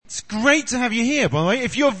great to have you here, by the way.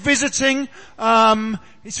 If you're visiting,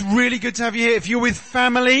 it's really good to have you here. If you're with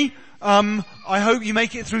family, I hope you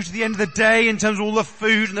make it through to the end of the day in terms of all the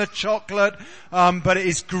food and the chocolate. But it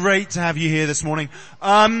is great to have you here this morning.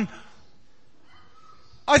 I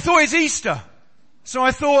thought it's Easter. So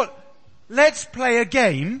I thought, let's play a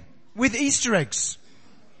game with Easter eggs.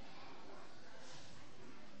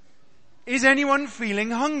 Is anyone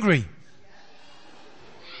feeling hungry?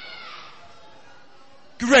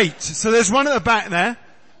 Great. So there's one at the back there.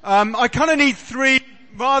 I kind of need three.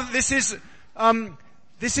 This is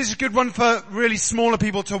a good one for really smaller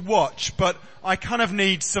people to watch, but I kind of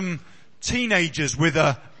need some teenagers with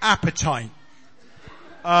a appetite.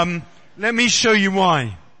 Let me show you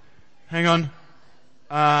why. Hang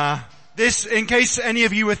on. This, in case any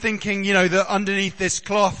of you were thinking, that underneath this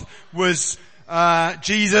cloth was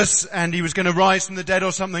Jesus and he was going to rise from the dead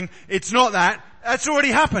or something. It's not that. That's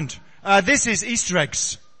already happened. This is Easter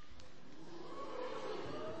eggs.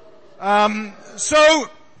 So,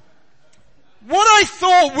 what I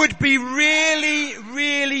thought would be really,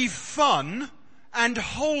 really fun and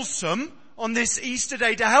wholesome on this Easter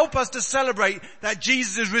day to help us to celebrate that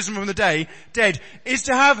Jesus is risen from the dead is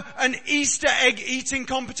to have an Easter egg eating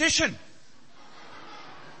competition.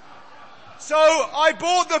 So I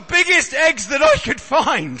bought the biggest eggs that I could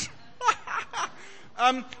find.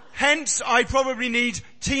 Hence I probably need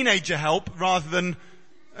teenager help rather than,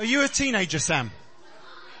 are you a teenager, Sam?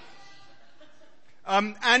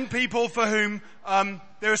 And people for whom,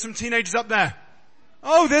 there are some teenagers up there.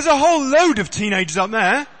 Oh, there's a whole load of teenagers up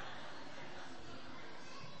there.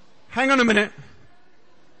 Hang on a minute.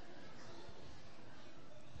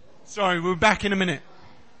 Sorry, we'll be back in a minute.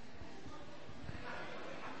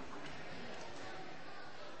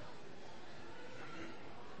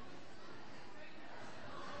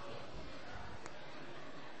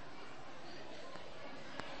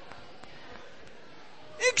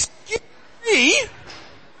 Excuse me?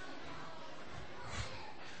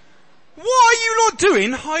 What are you lot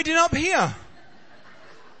doing hiding up here?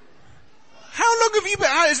 How long have you been,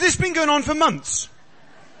 has this been going on for months?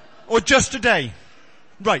 Or just a day?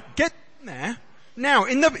 Right, get in there. Now,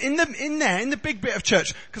 in the big bit of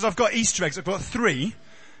church, because I've got Easter eggs, I've got 3.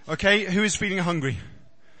 Okay, who is feeling hungry?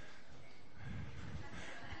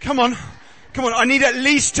 Come on, I need at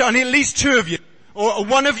least 2 of you. Or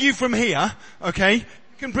one of you from here, okay? You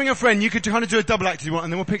can bring a friend, you could kind of do a double act if you want,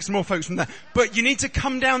 and then we'll pick some more folks from there. But you need to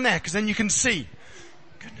come down there, because then you can see.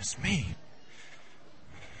 Goodness me.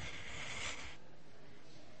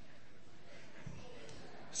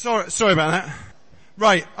 Sorry about that.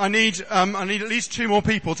 Right, I need at least 2 more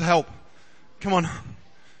people to help. Come on.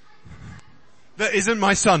 That isn't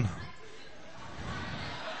my son.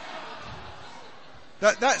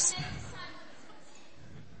 That's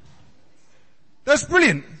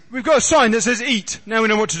brilliant. We've got a sign that says eat. Now we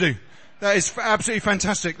know what to do. That is absolutely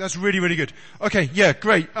fantastic. That's really, really good. Okay, yeah,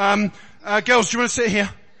 great. Girls, do you want to sit here?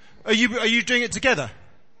 Are you doing it together?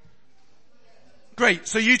 Great.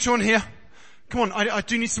 So you 2 on here. Come on, I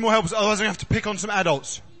do need some more help, otherwise I'm going to have to pick on some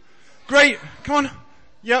adults. Great, come on.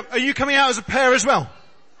 Yep, are you coming out as a pair as well?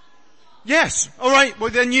 Yes, alright, well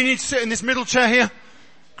then you need to sit in this middle chair here.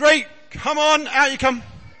 Great, come on, out you come.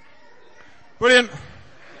 Brilliant.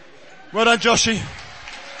 Well done, Joshy.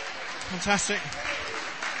 Fantastic.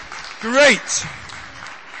 Great.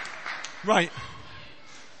 Right.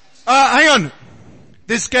 Hang on.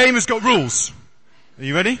 This game has got rules. Are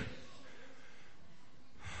you ready?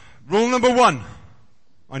 Rule number 1.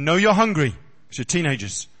 I know you're hungry, because you're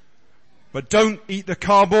teenagers. But don't eat the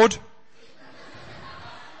cardboard,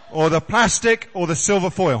 or the plastic, or the silver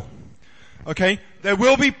foil. Okay? There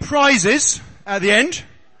will be prizes at the end.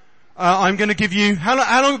 I'm going to give you, how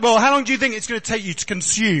long do you think it's going to take you to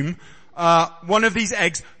consume, one of these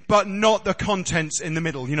eggs, but not the contents in the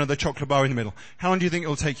middle, the chocolate bar in the middle? How long do you think it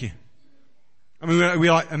will take you? I mean, are we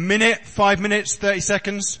like a minute, 5 minutes, 30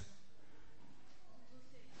 seconds?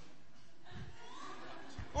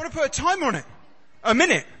 I want to put a timer on it. A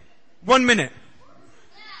minute. 1 minute.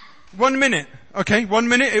 1 minute. Okay, 1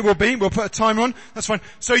 minute it will be. We'll put a timer on. That's fine.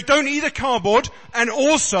 So you don't eat the cardboard, and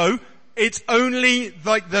also it's only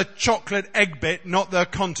like the chocolate egg bit, not the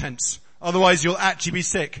contents. Otherwise you'll actually be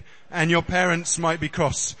sick, and your parents might be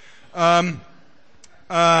cross. Or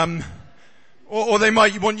they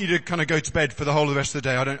might want you to kind of go to bed for the whole of the rest of the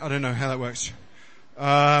day. I don't know how that works.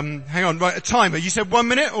 Hang on, right, a timer. You said 1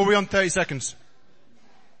 minute, or are we on 30 seconds?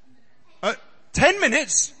 10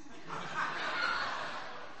 minutes?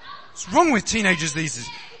 What's wrong with teenagers these days?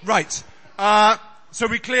 Right. So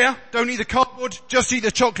we clear? Don't eat the cardboard. Just eat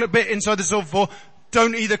the chocolate bit inside the silver foil.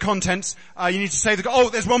 Don't eat the contents. You need to say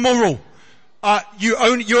there's one more rule.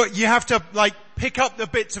 you have to like pick up the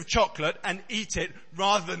bits of chocolate and eat it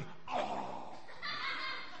rather than,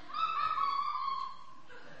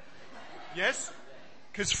 yes?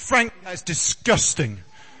 Because frankly, that's disgusting.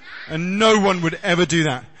 And no one would ever do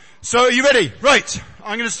that. So are you ready? Right.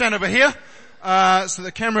 I'm going to stand over here, so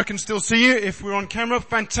the camera can still see you if we're on camera.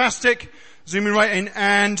 Fantastic. Zooming right in.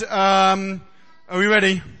 And, are we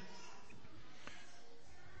ready?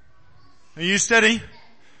 Are you steady?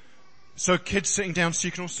 So kids sitting down so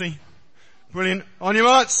you can all see. Brilliant. On your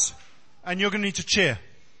marks. And you're going to need to cheer.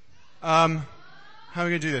 How are we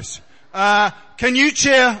going to do this? Can you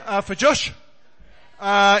cheer, for Josh?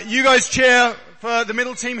 You guys cheer for the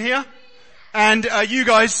middle team here. And, you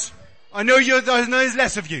guys, I know there's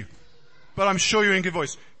less of you, but I'm sure you're in good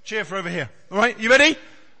voice. Cheer for over here. Alright, you ready?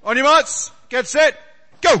 On your marks, get set,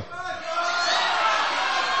 go!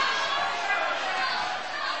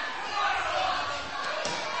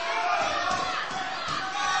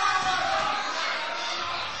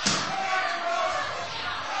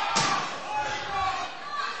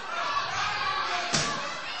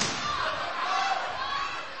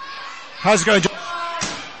 How's it going, John?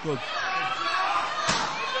 Good.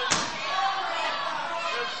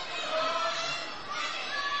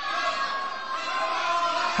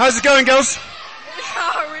 How's it going, girls?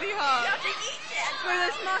 Really hard. You have to eat it for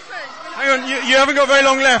this muffin. Hang on, you haven't got very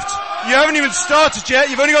long left. You haven't even started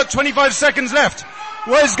yet. You've only got 25 seconds left.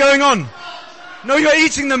 What is going on? No, you're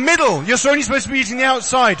eating the middle. You're only supposed to be eating the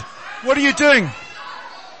outside. What are you doing?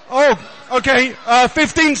 Oh, okay.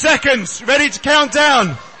 15 seconds. Ready to count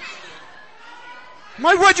down.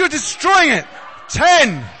 My word, you're destroying it.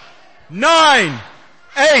 10, 9,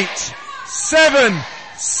 8, 7,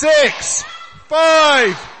 6,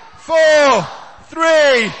 5, 4,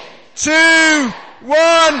 3, 2,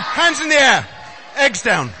 1. Hands in the air. Eggs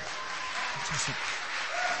down.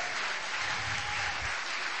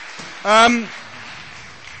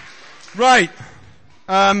 Right.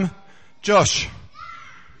 Josh.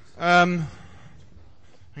 Hang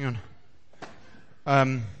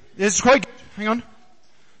on. This is quite good. Hang on.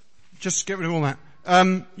 Just get rid of all that.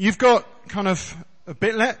 You've got kind of a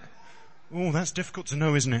bit left. Oh, that's difficult to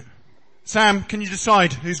know, isn't it? Sam, can you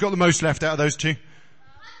decide who's got the most left out of those two?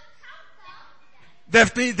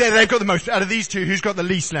 They've got the most. Out of these two, who's got the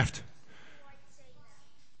least left?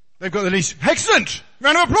 They've got the least. Excellent!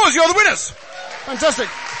 Round of applause, you're the winners! Fantastic.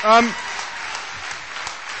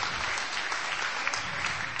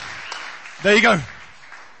 There you go.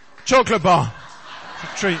 Chocolate bar.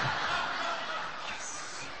 It's a treat.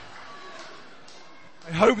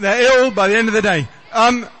 I hope they're ill by the end of the day.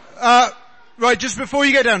 Right, just before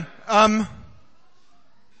you get down,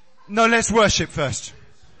 no, let's worship first.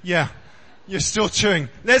 Yeah. You're still chewing.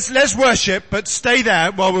 Let's worship, but stay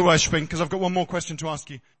there while we're worshiping, because I've got one more question to ask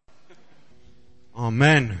you.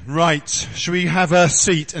 Amen. Right. Shall we have a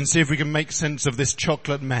seat and see if we can make sense of this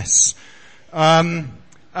chocolate mess?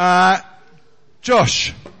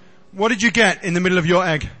 Josh, what did you get in the middle of your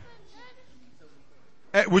egg?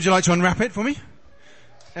 Would you like to unwrap it for me?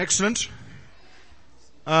 Excellent.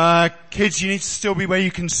 Kids, you need to still be where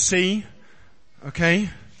you can see. Okay?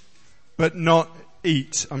 But not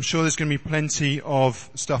eat. I'm sure there's going to be plenty of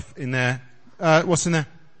stuff in there. What's in there?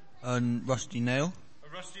 A rusty nail. A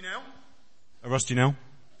rusty nail? A rusty nail.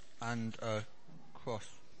 And a cross.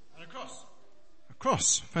 And a cross. A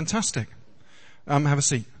cross. Fantastic. Have a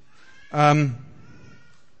seat.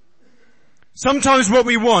 Sometimes what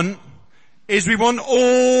we want is we want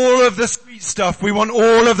all of the sweet stuff. We want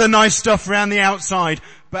all of the nice stuff around the outside.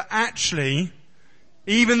 But actually,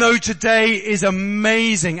 even though today is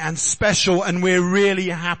amazing and special and we're really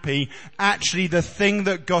happy, actually the thing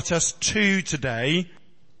that got us to today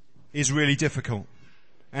is really difficult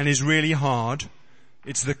and is really hard.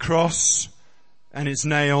 It's the cross and it's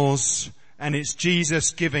nails and it's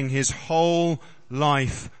Jesus giving his whole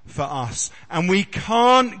life for us. And we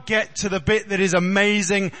can't get to the bit that is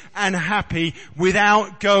amazing and happy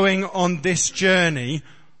without going on this journey,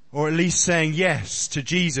 or at least saying yes to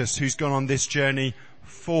Jesus who's gone on this journey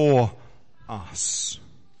for us.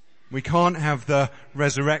 We can't have the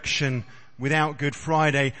resurrection without Good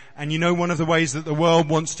Friday. And you know, one of the ways that the world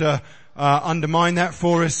wants to undermine that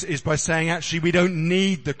for us is by saying, actually, we don't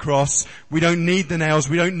need the cross, we don't need the nails,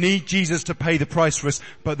 we don't need Jesus to pay the price for us.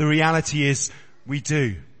 But the reality is, we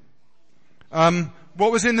do.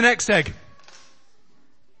 What was in the next egg?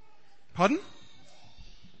 Pardon?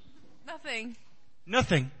 Nothing.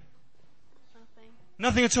 Nothing.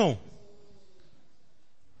 Nothing at all.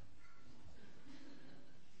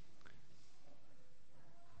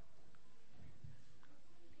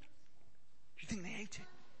 Do you think they ate it?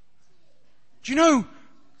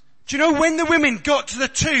 Do Do you know when the women got to the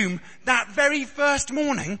tomb that very first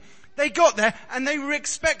morning, they got there and they were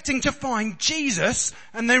expecting to find Jesus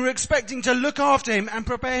and they were expecting to look after him and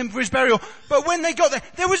prepare him for his burial. But when they got there,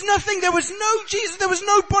 there was nothing. There was no Jesus. There was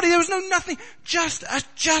no body. There was no nothing. Just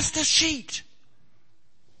a sheet.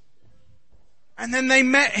 And then they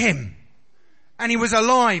met him and he was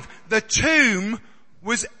alive. The tomb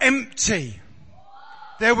was empty.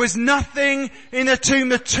 There was nothing in the tomb.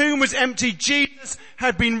 The tomb was empty. Jesus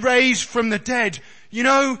had been raised from the dead. You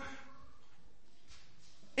know,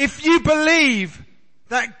 if you believe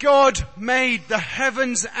that God made the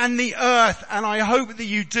heavens and the earth, and I hope that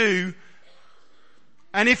you do,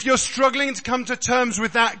 and if you're struggling to come to terms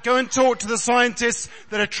with that, go and talk to the scientists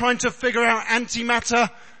that are trying to figure out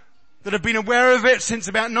antimatter, that have been aware of it since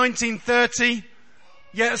about 1930,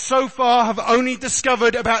 yet so far have only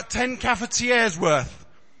discovered about 10 cafetières worth.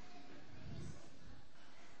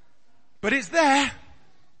 But it's there.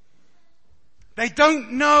 They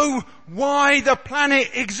don't know why the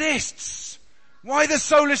planet exists. Why the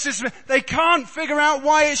solar system. They can't figure out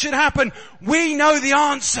why it should happen. We know the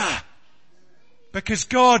answer. Because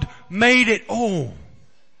God made it all.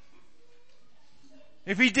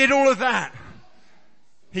 If he did all of that,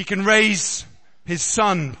 he can raise his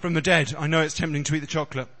son from the dead. I know it's tempting to eat the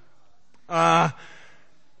chocolate. Does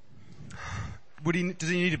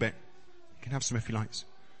he need a bit? You can have some if he likes.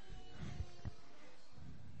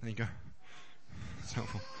 There you go. That's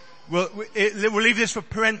helpful. We'll leave this for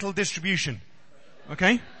parental distribution.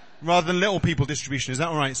 Okay? Rather than little people distribution. Is that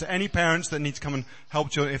alright? So any parents that need to come and help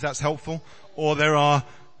children, if that's helpful. Or there are,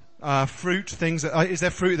 fruit things is there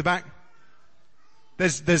fruit at the back?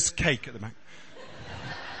 There's cake at the back.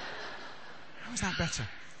 How is that better?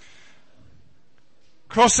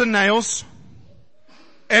 Cross and nails.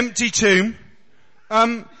 Empty tomb.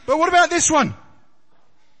 But what about this one?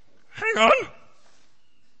 Hang on.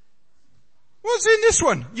 What's in this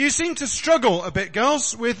one? You seem to struggle a bit,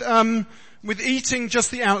 girls, with eating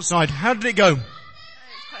just the outside. How did it go? It was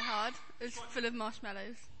quite hard. It was full of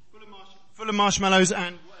marshmallows. Full of marshmallows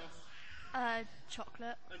and what else?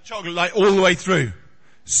 Chocolate. And chocolate, like all the way through.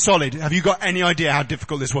 Solid. Have you got any idea how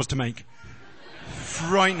difficult this was to make?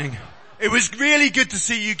 Frightening. It was really good to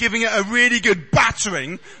see you giving it a really good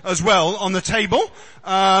battering as well on the table.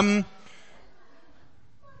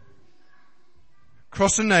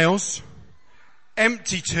 Cross and nails.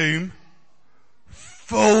 Empty tomb,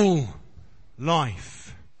 full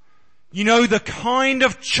life. You know, the kind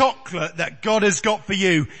of chocolate that God has got for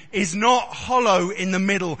you is not hollow in the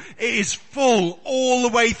middle. It is full all the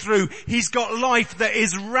way through. He's got life that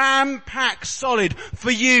is ram-packed solid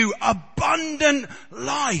for you. Abundant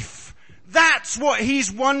life. That's what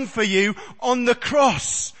he's won for you on the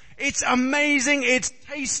cross. It's amazing. It's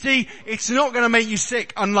tasty. It's not going to make you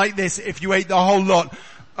sick, unlike this, if you ate the whole lot.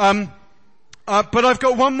 But I've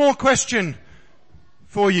got one more question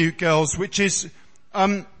for you girls, which is,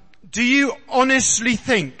 do you honestly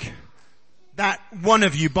think that one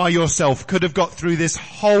of you by yourself could have got through this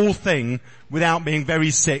whole thing without being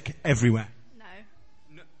very sick everywhere?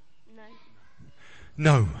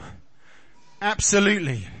 No.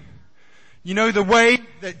 Absolutely. You know, the way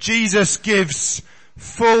that Jesus gives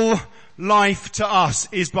full life to us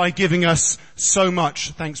is by giving us so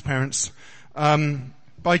much. Thanks, parents.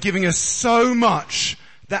 By giving us so much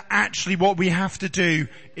that actually what we have to do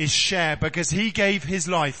is share, because he gave his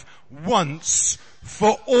life once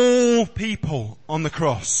for all people on the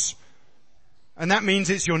cross. And that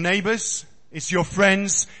means it's your neighbours, it's your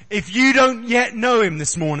friends. If you don't yet know him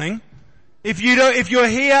this morning, if you're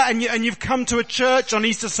here and you've come to a church on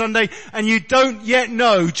Easter Sunday and you don't yet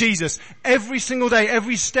know Jesus, every single day,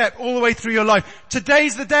 every step, all the way through your life,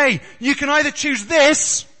 today's the day. You can either choose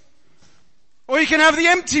this, or you can have the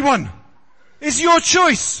empty one. It's your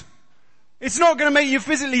choice. It's not going to make you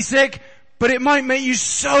physically sick, but it might make you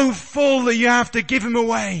so full that you have to give him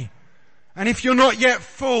away. And if you're not yet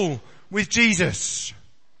full with Jesus,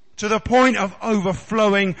 to the point of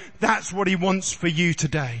overflowing, that's what he wants for you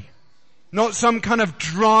today. Not some kind of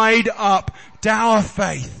dried up dour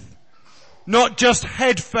faith. Not just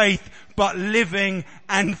head faith, but living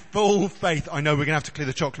and full faith. I know we're going to have to clear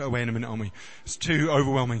the chocolate away in a minute, aren't we? It's too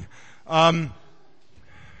overwhelming.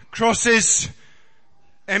 Crosses,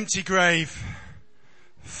 empty grave,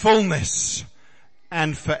 fullness,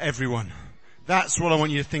 and for everyone. That's what I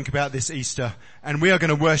want you to think about this Easter. And we are going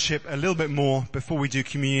to worship a little bit more before we do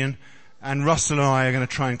communion. And Russell and I are going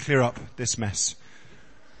to try and clear up this mess.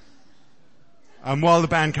 And while the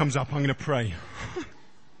band comes up, I'm going to pray.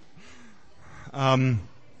 That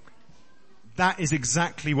is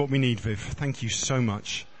exactly what we need, Viv. Thank you so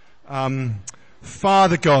much.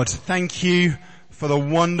 Father God, thank you for the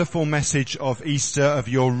wonderful message of Easter, of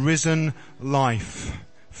your risen life,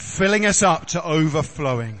 filling us up to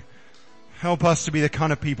overflowing. Help us to be the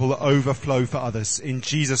kind of people that overflow for others. In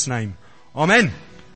Jesus' name. Amen.